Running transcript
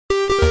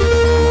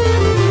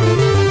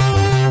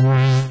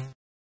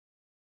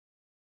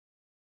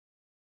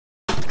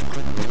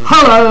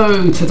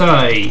Hello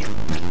today,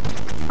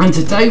 and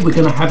today we're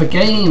going to have a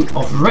game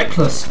of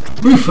Reckless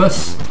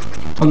Rufus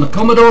on the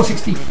Commodore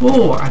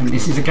 64, and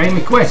this is a game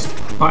request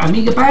by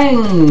Amiga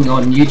Bang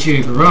on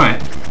YouTube. Right,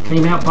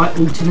 came out by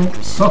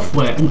Alternative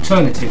Software in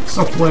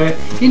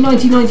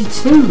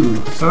 1992,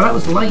 so that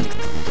was late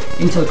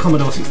into the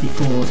Commodore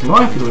 64's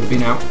life. It would have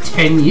been out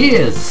 10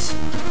 years.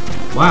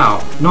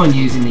 Wow, 9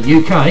 years in the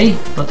UK,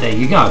 but there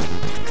you go.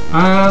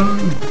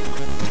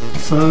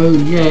 So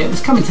yeah, it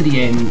was coming to the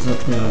end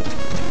of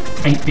the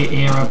 8-bit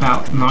era,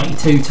 about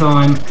 92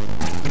 time.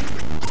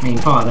 I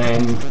mean, by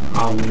then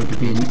I would have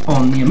been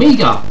on the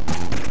Amiga,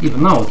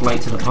 even though I was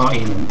late to the party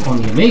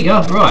on the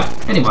Amiga. Right,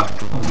 anyway,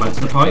 I was late to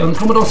the party on the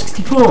Commodore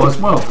 64 as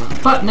well,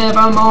 but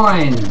never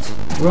mind.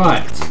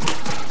 Right,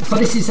 so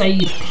this is a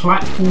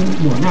platform,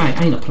 well no,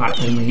 it ain't a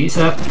platform, it's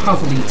a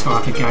puzzly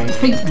type of game.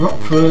 Think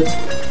Rockford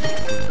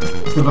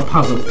with a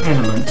puzzle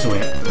element to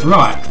it.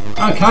 Right,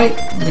 okay,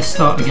 let's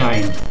start the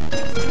game.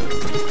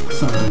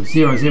 So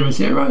 0, 0,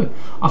 0.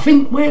 I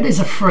think where there's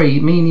a 3,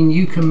 meaning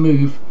you can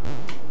move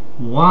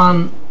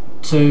 1,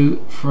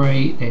 2,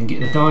 3, then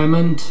get the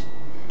diamond.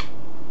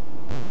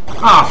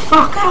 Ah,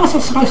 fuck! How was I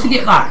supposed to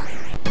get that?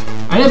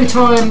 And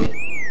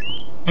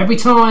every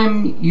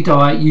time you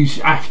die, you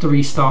have to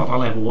restart the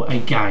level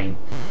again.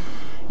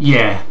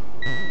 Yeah.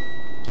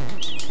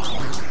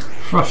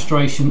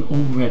 Frustration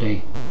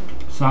already.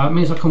 So it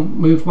means I can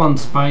move 1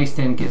 space,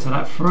 then get to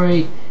that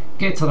 3,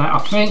 get to that. I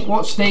think.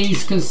 Watch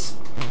these, because.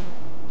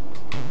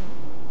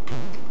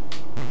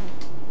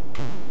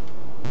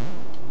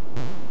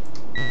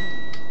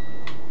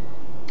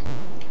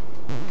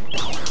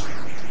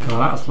 Oh,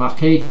 that was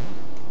lucky.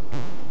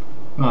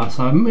 Right,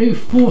 so I move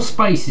 4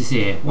 spaces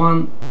here.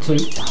 1, 2.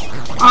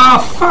 Ah,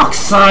 oh, fuck's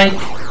sake!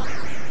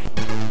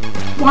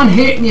 1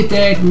 hit and you're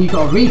dead, and you've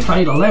got to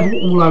replay the level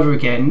all over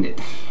again.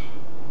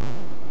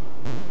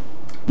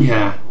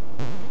 Yeah.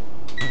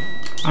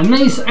 And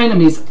these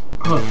enemies.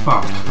 Oh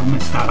fuck! I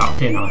messed that up,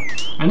 didn't I?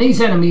 And these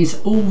enemies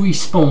all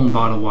respawn,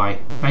 by the way.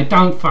 They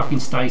don't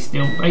fucking stay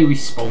still. They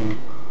respawn.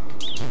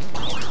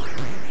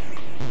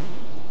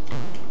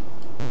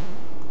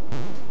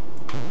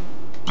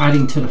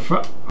 Adding to the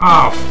front.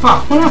 Oh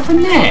fuck, what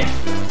happened there?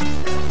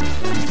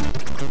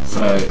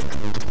 So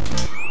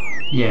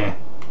yeah,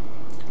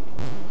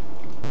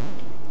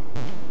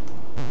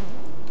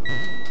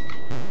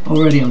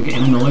 already I'm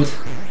getting annoyed.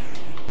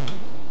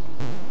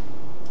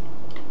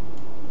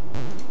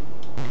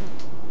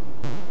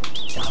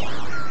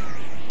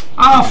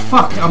 Oh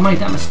fuck, I made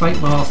that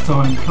mistake last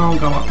time. You can't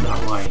go up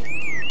that way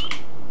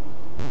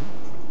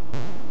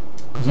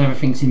because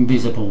everything's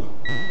invisible.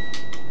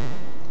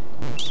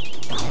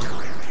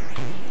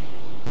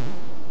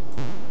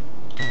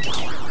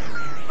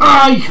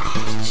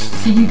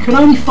 So you can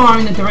only fire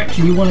in the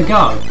direction you want to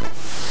go.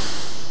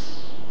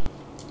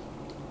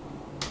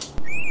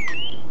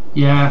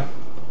 Yeah,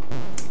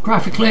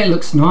 graphically it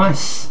looks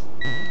nice,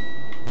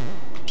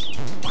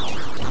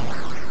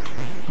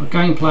 but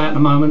gameplay at the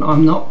moment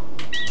I'm not.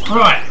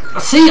 Right,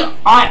 see,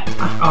 I've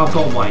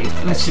got to wait.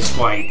 Let's just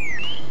wait.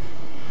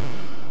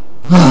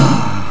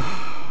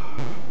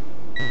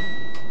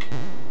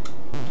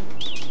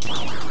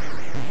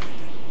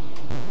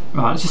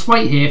 Right, let's just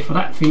wait here for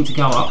that thing to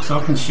go up so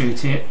I can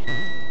shoot it.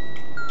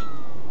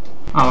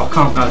 Oh, I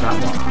can't go that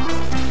way.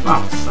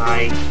 Fuck's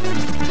sake.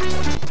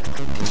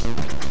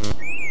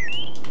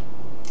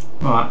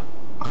 Right,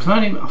 I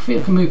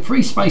think I can move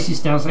 3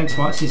 spaces down, so that's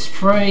why it says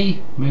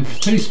 3. Move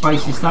 2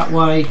 spaces that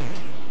way.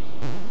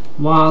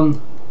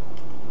 1.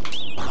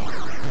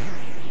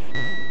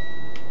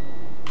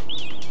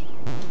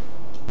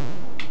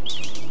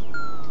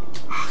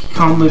 You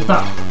can't move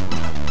that.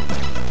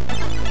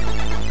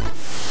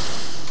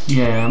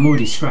 Yeah, I'm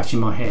already scratching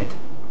my head.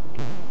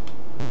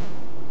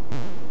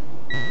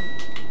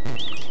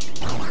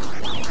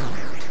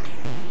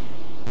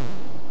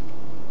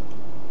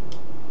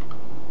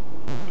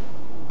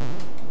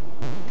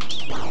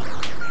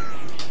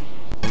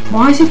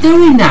 Why is it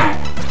doing that?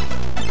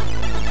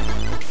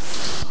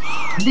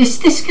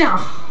 This guy.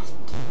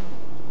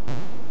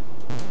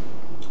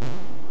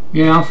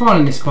 Yeah, I'm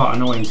finding this quite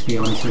annoying, to be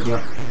honest with you.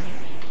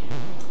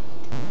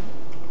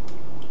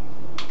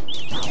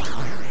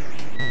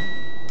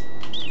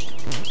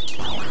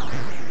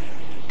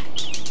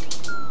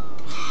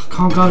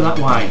 Can't go that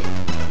way.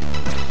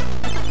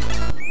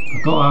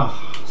 I've got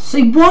to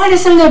see, why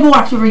does the level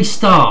have to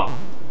restart?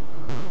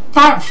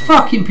 That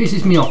fucking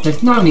pisses me off.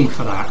 There's no need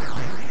for that.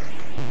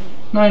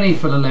 No need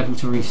for the level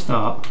to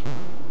restart.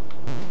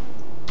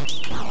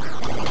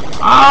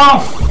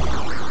 Oh!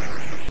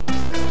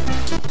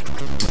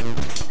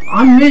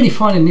 I'm really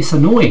finding this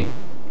annoying.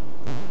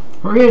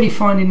 Really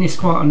finding this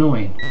quite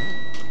annoying.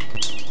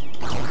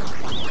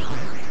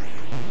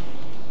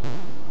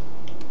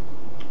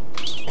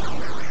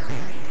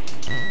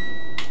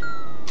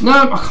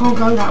 No, I can't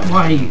go that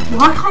way.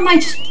 Why can't they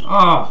just...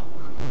 Oh.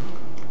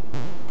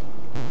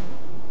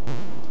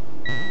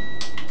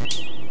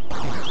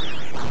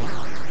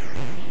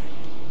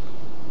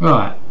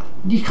 Right.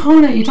 You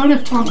can't. You don't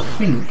have time to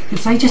think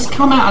because they just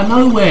come out of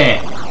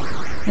nowhere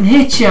and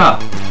hit you.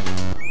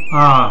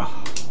 Ah,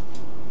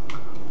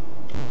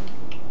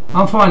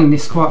 I'm finding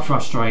this quite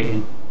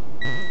frustrating.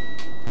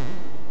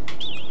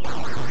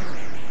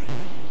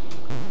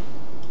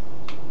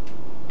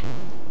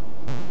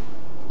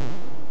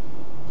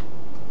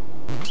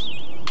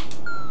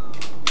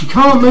 You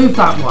can't move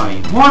that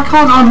way. Why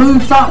can't I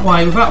move that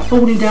way without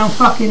falling down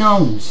fucking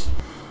holes?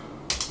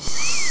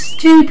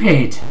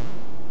 Stupid.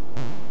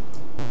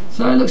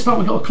 So it looks like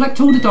we've got to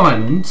collect all the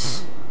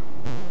diamonds,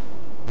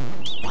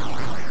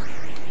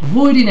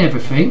 avoiding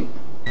everything.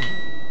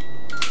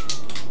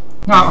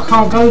 No, I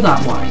can't go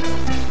that way.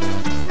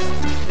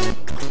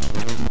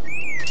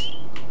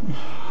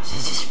 I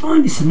just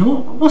find this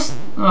annoying. What's...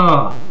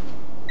 Oh.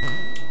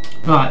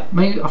 Right,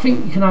 maybe, I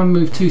think you can only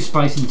move 2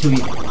 spaces until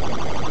you...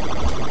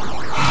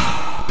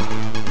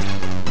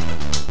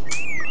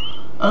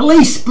 At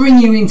least bring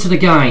you into the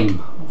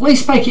game. At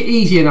least make it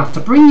easy enough to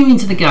bring you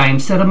into the game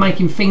instead of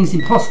making things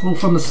impossible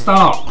from the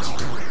start.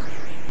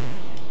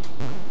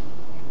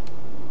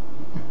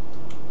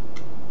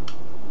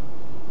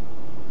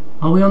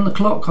 Are we on the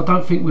clock? I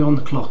don't think we're on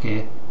the clock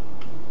here.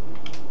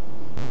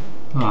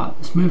 Right,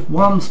 let's move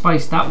 1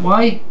 space that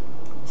way.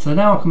 So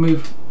now I can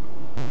move...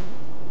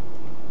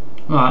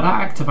 Right,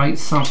 that activates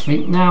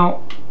something.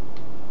 Now...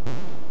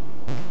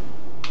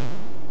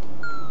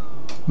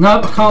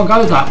 Nope, I can't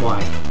go that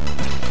way.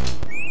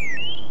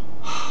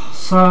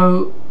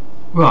 So,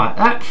 right,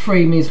 that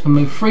 3 means I can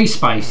move 3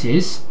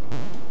 spaces.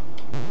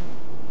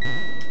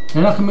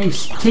 Then I can move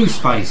 2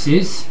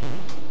 spaces.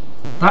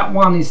 That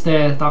 1 is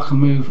there that I can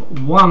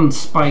move 1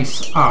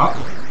 space up.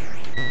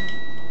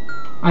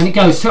 And it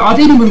goes to... I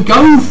didn't even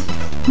go...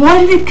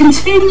 Why did it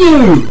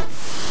continue?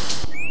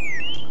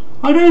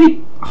 I'd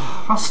only...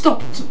 I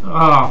stopped...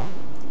 Oh.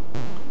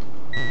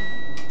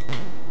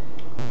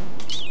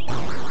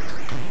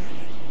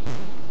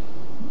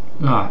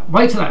 Right,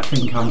 wait till that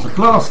thing comes. I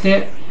blast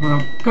it, and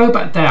I'll go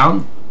back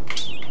down.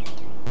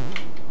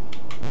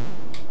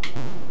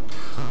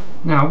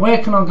 Now,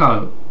 where can I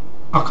go?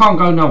 I can't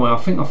go nowhere. I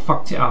think I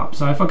fucked it up.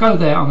 So if I go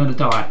there, I'm going to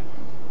die.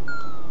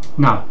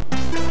 No.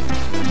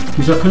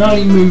 Because I can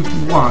only move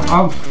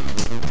 1.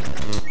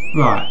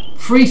 Right,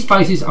 3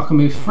 spaces, I can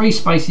move 3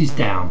 spaces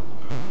down.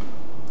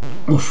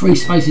 Or 3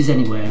 spaces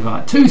anywhere.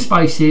 Right, 2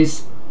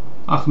 spaces,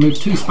 I can move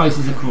 2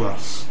 spaces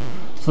across.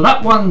 So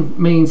that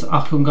 1 means I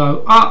can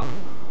go up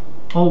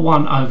or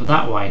 1 over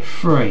that way.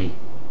 3.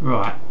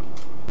 Right.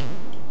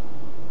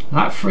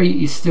 That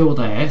 3 is still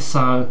there,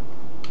 so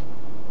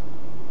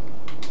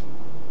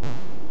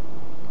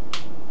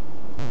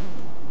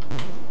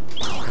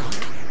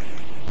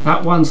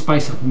that 1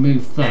 space I can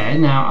move there.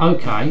 Now,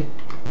 okay.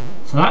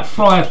 So that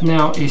 5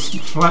 now is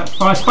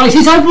 5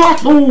 spaces over.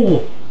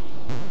 Oh!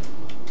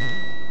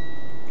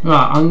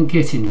 Right, I'm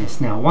getting this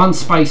now. 1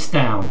 space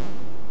down.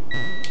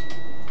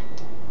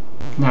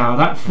 Now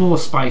that 4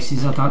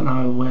 spaces, I don't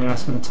know where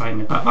that's going to take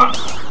me. But that...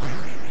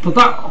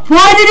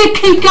 Why did it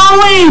keep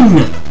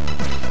going?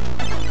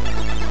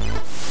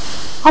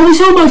 I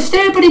was almost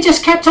there, but it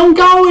just kept on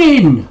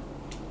going.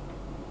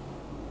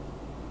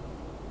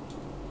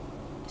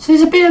 So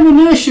there's a bit of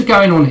inertia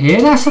going on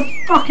here. That's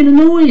fucking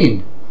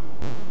annoying.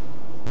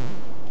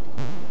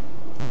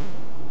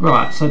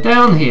 Right, so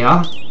down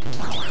here.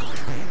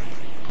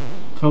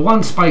 So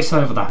 1 space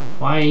over that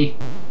way.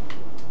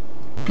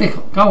 Click,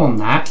 go on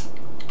that.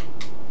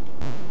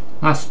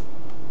 That's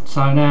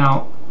so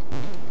now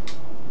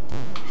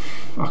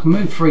I can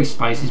move 3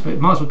 spaces, but it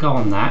might as well go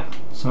on that.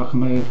 So I can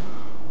move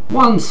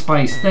 1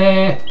 space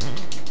there.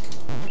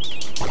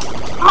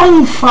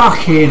 Oh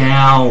fucking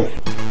hell!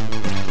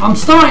 I'm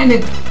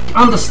starting to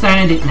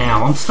understand it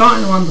now. I'm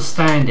starting to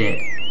understand it.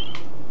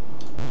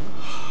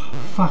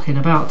 Fucking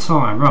about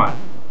time, right?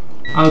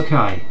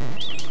 Okay.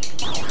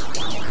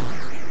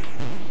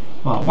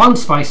 Right, 1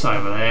 space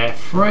over there.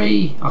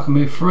 3. I can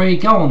move 3.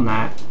 Go on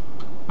that.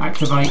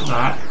 Activate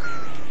that.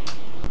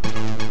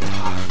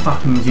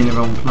 Fucking was in the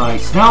wrong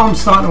place. Now I'm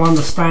starting to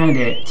understand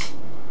it.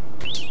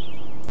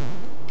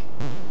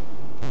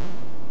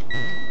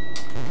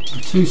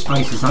 2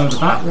 spaces over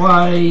that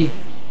way.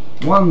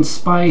 1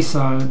 space,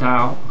 so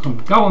now I can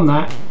go on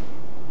that.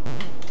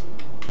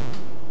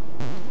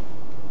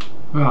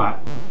 Right.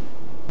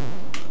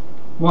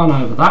 1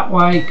 over that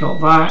way, got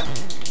that.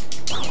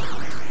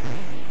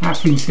 That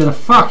thing's gonna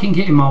fucking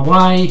get in my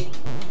way.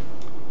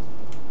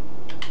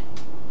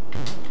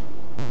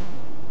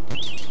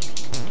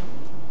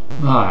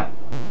 Right.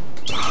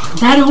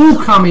 They're all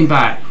coming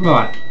back.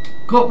 Right.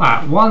 Got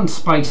that. 1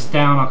 space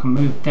down. I can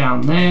move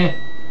down there.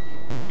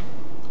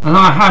 And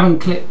I haven't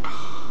clicked. I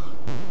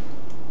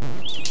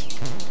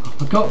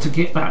forgot to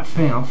get that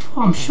thing.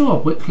 I'm sure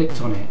I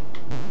clicked on it.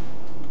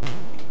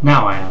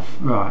 Now I have.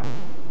 Right.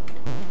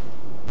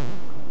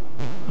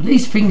 But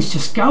these things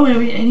just go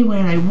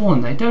anywhere they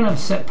want. They don't have a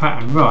set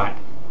pattern. Right.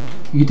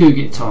 You do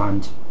get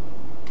timed.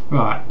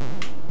 Right.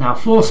 Now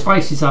 4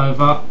 spaces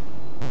over.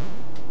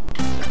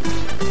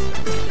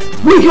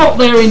 We got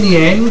there in the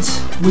end.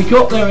 We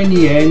got there in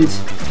the end.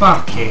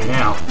 Fucking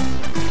hell.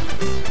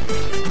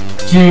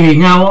 Gee,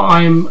 now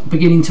I'm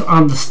beginning to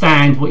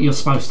understand what you're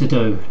supposed to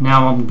do.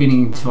 Now I'm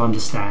beginning to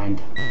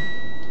understand.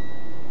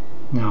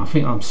 Now I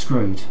think I'm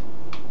screwed.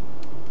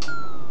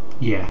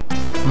 Yeah,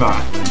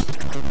 right.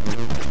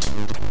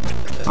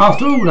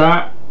 After all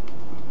that,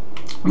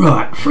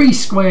 right, 3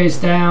 squares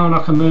down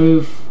I can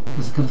move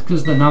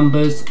because of the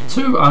numbers.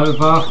 2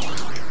 over.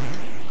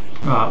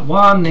 Right,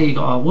 1, then you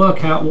got to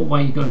work out what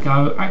way you got to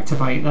go.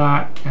 Activate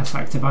that. That's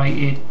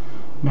activated.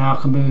 Now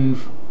I can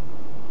move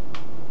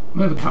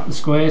a couple of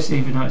squares,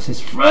 even though it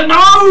says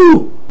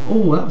no.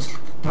 Oh,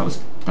 that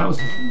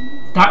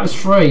was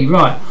 3.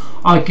 Right,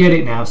 I get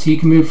it now. So you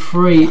can move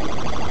 3.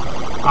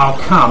 Oh,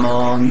 come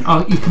on.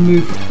 Oh, you can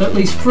move at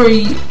least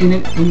 3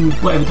 in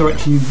whatever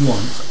direction you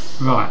want.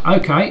 Right,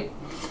 okay.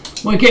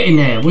 We're getting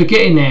there. We're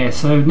getting there.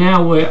 So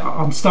now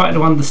I'm starting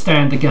to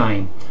understand the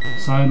game.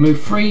 So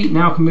move 3.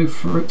 Now I can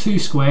move 2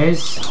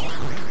 squares.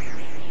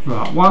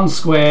 Right, 1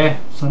 square.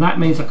 So that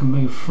means I can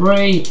move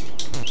 3.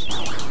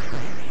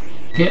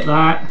 Get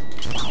that.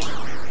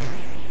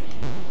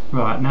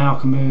 Right, now I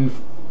can move.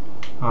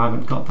 I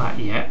haven't got that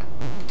yet.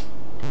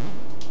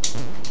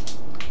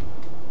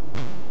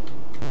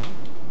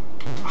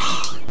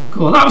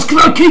 Cool, that was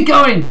close. Keep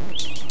going.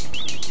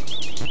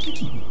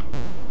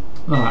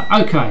 Right,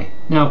 okay.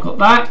 Now I've got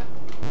that.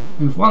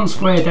 Move 1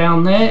 square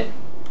down there.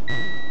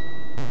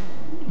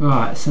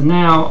 Right, so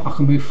now I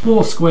can move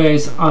 4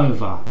 squares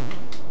over.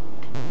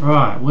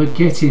 Right, we're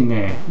getting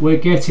there. We're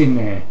getting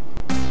there.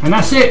 And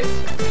that's it.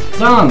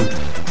 Done.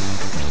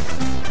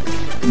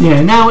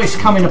 Yeah, now it's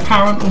coming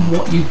apparent on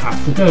what you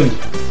have to do.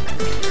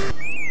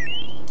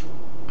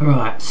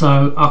 Right,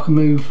 so I can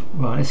move.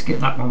 Right, let's get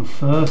that one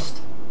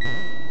first.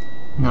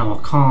 No, I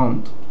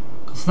can't.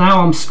 Because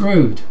now I'm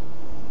screwed.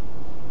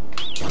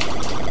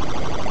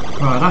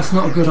 Right, that's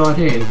not a good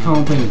idea. You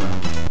can't do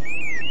that.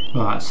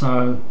 Right,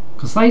 so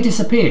because they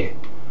disappear.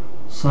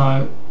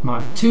 So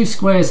my 2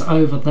 squares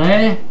over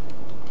there.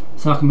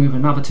 So I can move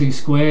another 2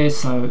 squares.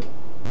 So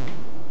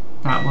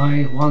that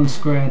way, 1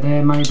 square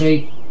there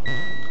maybe.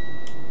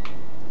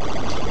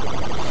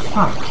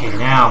 Fucking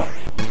hell.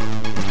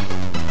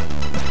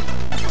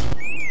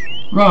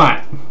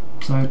 Right,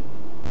 so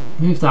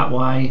move that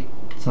way.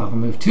 So I can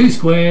move 2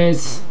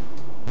 squares.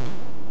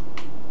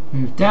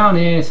 Move down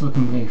here so we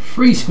can move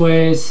 3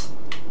 squares.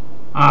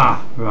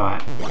 Ah,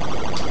 right.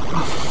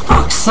 Oh, for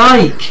fuck's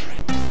sake!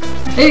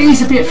 It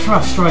is a bit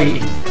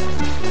frustrating.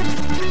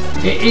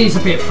 It is a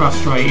bit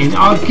frustrating.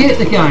 I get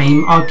the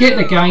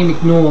game,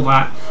 ignore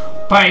that.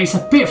 But it's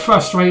a bit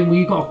frustrating where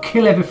you've got to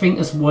kill everything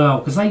as well.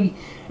 Because they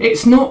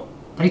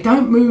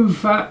don't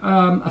move like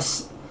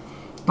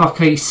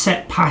a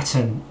set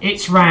pattern.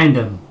 It's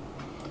random.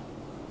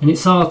 And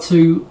it's hard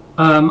to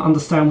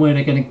understand where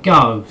they're going to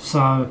go.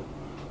 So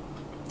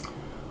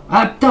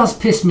that does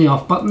piss me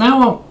off, but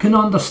now I can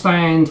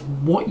understand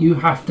what you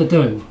have to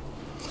do.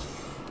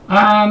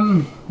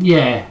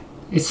 Yeah,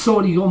 it's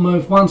sort of you got to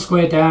move 1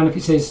 square down. If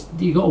it says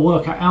you got to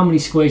work out how many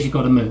squares you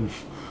got to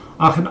move,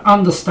 I can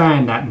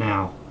understand that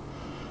now.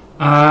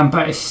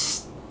 But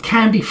it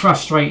can be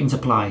frustrating to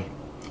play.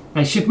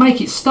 They should make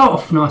it start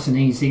off nice and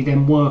easy,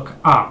 then work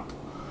up.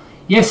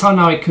 Yes, I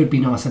know it could be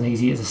nice and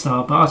easy at the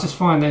start, but I just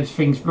find those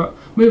things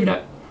moving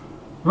at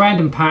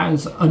random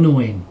patterns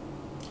annoying.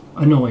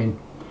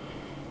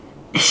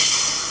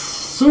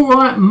 It's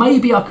alright,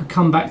 maybe I could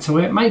come back to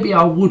it. Maybe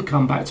I would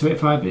come back to it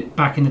if I had it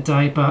back in the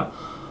day, but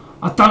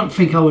I don't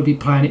think I would be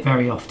playing it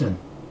very often.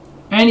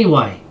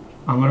 Anyway,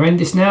 I'm going to end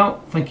this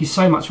now. Thank you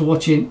so much for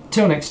watching.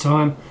 Till next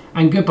time,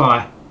 and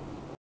goodbye.